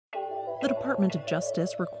The Department of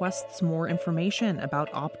Justice requests more information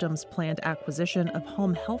about Optum's planned acquisition of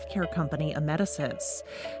home healthcare company Amedisys.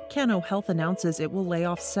 Cano Health announces it will lay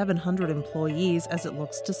off 700 employees as it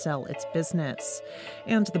looks to sell its business.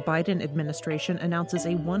 And the Biden administration announces a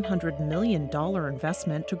 $100 million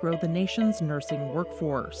investment to grow the nation's nursing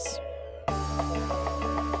workforce.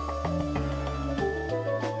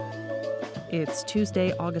 It's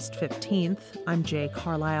Tuesday, August 15th. I'm Jay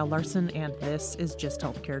Carlisle Larson, and this is Just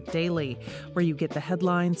Healthcare Daily, where you get the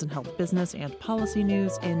headlines and health business and policy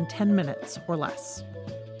news in 10 minutes or less.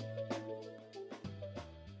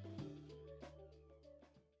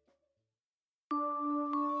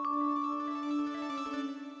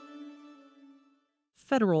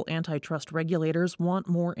 Federal antitrust regulators want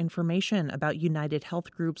more information about United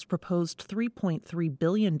Health Group's proposed $3.3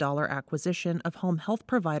 billion acquisition of home health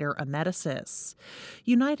provider Amedisys.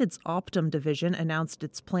 United's Optum division announced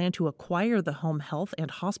its plan to acquire the home health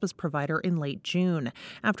and hospice provider in late June,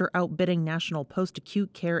 after outbidding national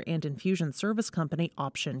post-acute care and infusion service company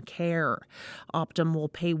Option Care. Optum will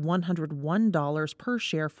pay $101 per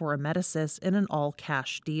share for Amedisys in an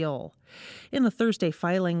all-cash deal. In a Thursday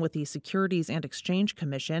filing with the Securities and Exchange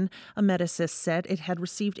Commission, Amedisys said it had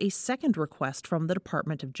received a second request from the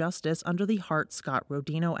Department of Justice under the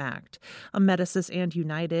Hart-Scott-Rodino Act. Amedisys and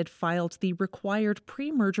United filed the required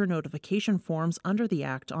pre-merger notification forms under the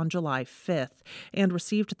Act on July 5th and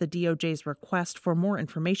received the DOJ's request for more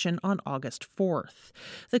information on August 4th.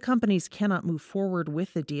 The companies cannot move forward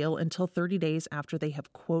with the deal until 30 days after they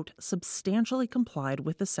have, quote, substantially complied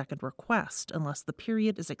with the second request, unless the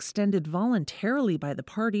period is extended voluntarily by the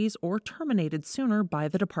parties or terminated sooner by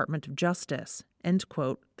the Department of Justice. End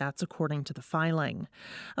quote. That's according to the filing.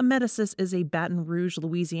 Amedisys is a Baton Rouge,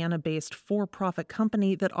 Louisiana-based for-profit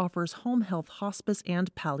company that offers home health, hospice,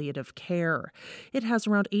 and palliative care. It has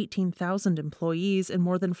around 18,000 employees in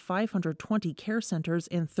more than 520 care centers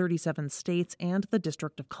in 37 states and the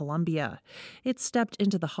District of Columbia. It stepped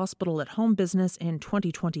into the hospital-at-home business in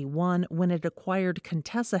 2021 when it acquired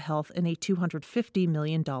Contessa Health in a $250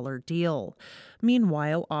 million deal.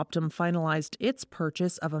 Meanwhile, Optum finalized its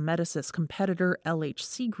purchase of Amedisys competitor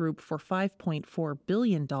LHC Group for $5.4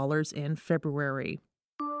 billion in February.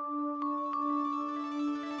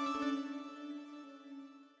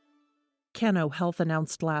 Cano Health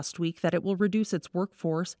announced last week that it will reduce its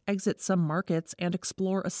workforce, exit some markets, and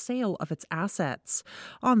explore a sale of its assets.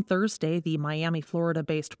 On Thursday, the Miami,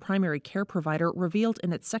 Florida-based primary care provider revealed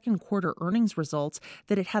in its second quarter earnings results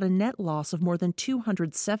that it had a net loss of more than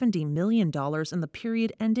 $270 million in the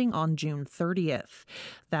period ending on June 30th.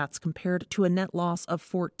 That's compared to a net loss of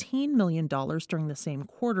 $14 million during the same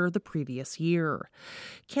quarter the previous year.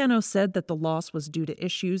 Cano said that the loss was due to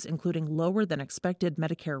issues including lower than expected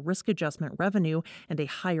Medicare risk adjustment revenue and a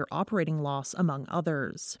higher operating loss, among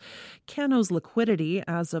others. Cano's liquidity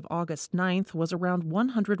as of August 9th was around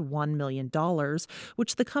 $101 million,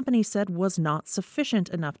 which the company said was not sufficient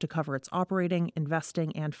enough to cover its operating,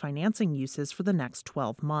 investing, and financing uses for the next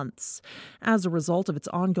 12 months. As a result of its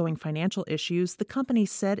ongoing financial issues, the company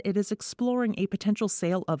said it is exploring a potential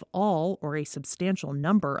sale of all or a substantial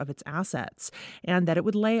number of its assets, and that it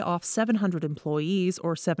would lay off 700 employees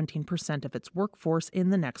or 17% of its workforce in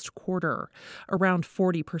the next quarter. Around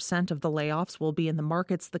 40% of the layoffs will be in the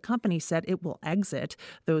markets the company said it will exit,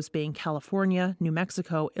 those being California, New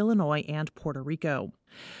Mexico, Illinois, and Puerto Rico.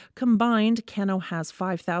 Combined, Cano has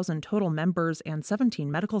 5,000 total members and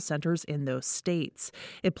 17 medical centers in those states.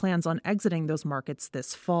 It plans on exiting those markets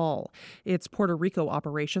this fall. Its Puerto Rico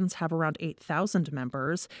operations have around 8,000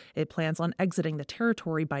 members. It plans on exiting the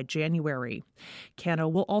territory by January. Cano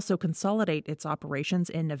will also consolidate its operations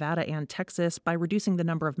in Nevada and Texas by reducing the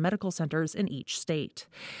number of medical centers in each state.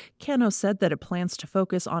 Cano said that it plans to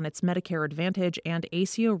focus on its Medicare Advantage and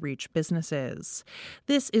ACO REACH businesses.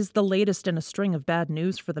 This is the latest in a string of bad news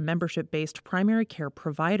for the membership-based primary care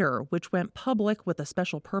provider, which went public with a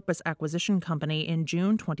special purpose acquisition company in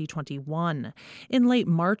June 2021. In late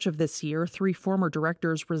March of this year, 3 former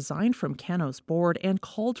directors resigned from Cano's board and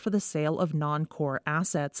called for the sale of non-core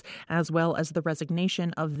assets, as well as the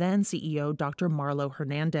resignation of then-CEO Dr. Marlo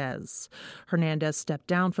Hernandez. Hernandez stepped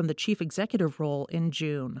down from the chief executive role in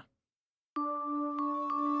June.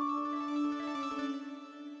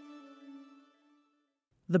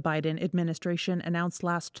 The Biden administration announced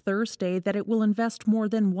last Thursday that it will invest more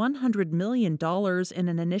than $100 million in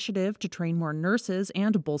an initiative to train more nurses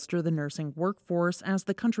and bolster the nursing workforce as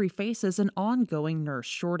the country faces an ongoing nurse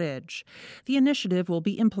shortage. The initiative will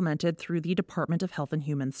be implemented through the Department of Health and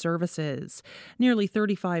Human Services. Nearly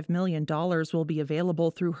 $35 million will be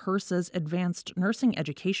available through HRSA's Advanced Nursing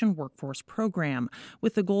Education Workforce Program,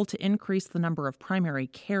 with the goal to increase the number of primary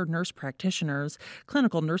care nurse practitioners,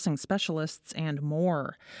 clinical nursing specialists, and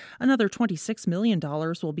more. Another $26 million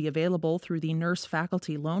will be available through the Nurse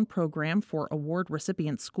Faculty Loan Program for award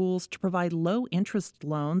recipient schools to provide low-interest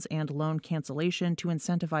loans and loan cancellation to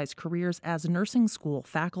incentivize careers as nursing school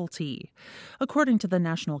faculty. According to the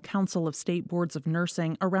National Council of State Boards of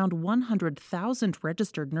Nursing, around 100,000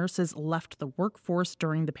 registered nurses left the workforce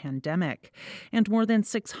during the pandemic, and more than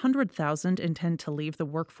 600,000 intend to leave the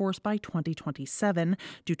workforce by 2027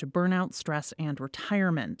 due to burnout, stress, and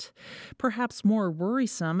retirement. Perhaps more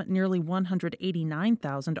worrisome, nearly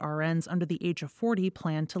 189,000 RNs under the age of 40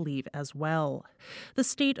 plan to leave as well. The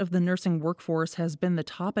state of the nursing workforce has been the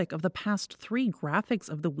topic of the past 3 graphics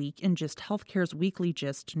of the week in Gist Healthcare's weekly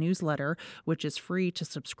Gist newsletter, which is free to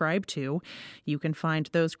subscribe to. You can find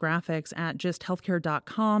those graphics at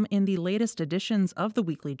gisthealthcare.com in the latest editions of the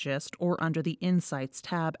weekly Gist or under the Insights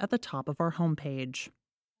tab at the top of our homepage.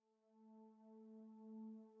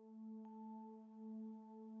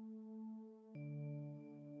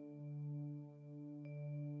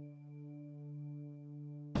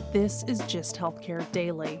 This is Gist Healthcare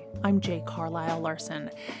Daily. I'm Jay Carlisle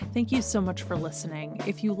Larson. Thank you so much for listening.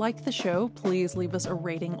 If you like the show, please leave us a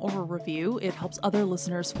rating or a review. It helps other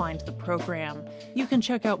listeners find the program. You can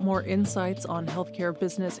check out more insights on healthcare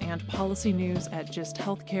business and policy news at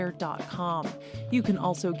gisthealthcare.com. You can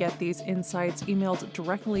also get these insights emailed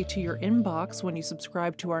directly to your inbox when you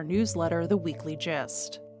subscribe to our newsletter, The Weekly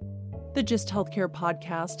Gist. The Gist Healthcare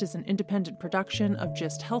podcast is an independent production of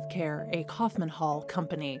Gist Healthcare, a Kaufman Hall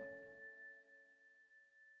company.